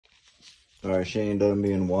All right, she ain't done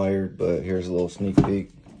being wired, but here's a little sneak peek.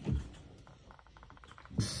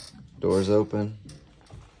 Doors open,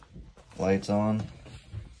 lights on,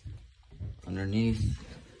 underneath.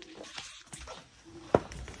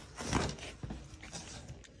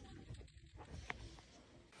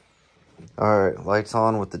 All right, lights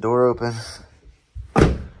on with the door open.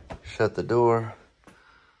 Shut the door.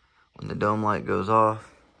 When the dome light goes off,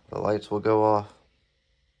 the lights will go off.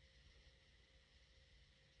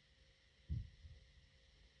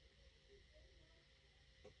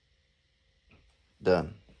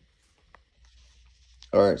 Done.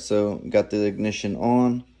 All right, so got the ignition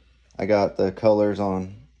on. I got the colors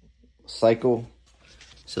on cycle.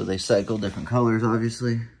 So they cycle different colors,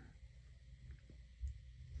 obviously.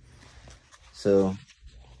 So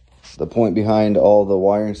the point behind all the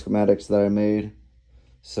wiring schematics that I made,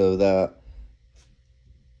 so that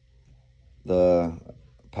the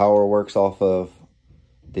power works off of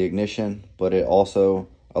the ignition, but it also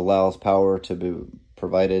allows power to be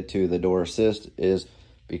provided to the door assist, is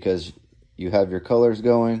because you have your colors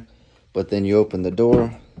going, but then you open the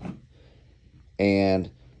door and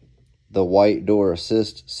the white door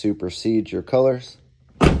assist supersedes your colors.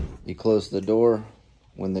 You close the door.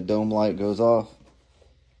 When the dome light goes off,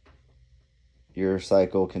 your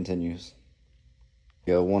cycle continues.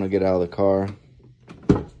 You'll want to get out of the car,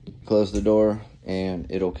 close the door,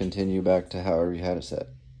 and it'll continue back to however you had it set.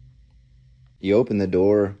 You open the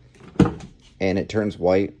door and it turns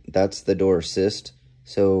white. That's the door assist.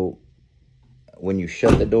 So when you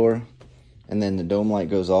shut the door and then the dome light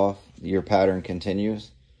goes off, your pattern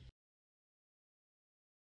continues.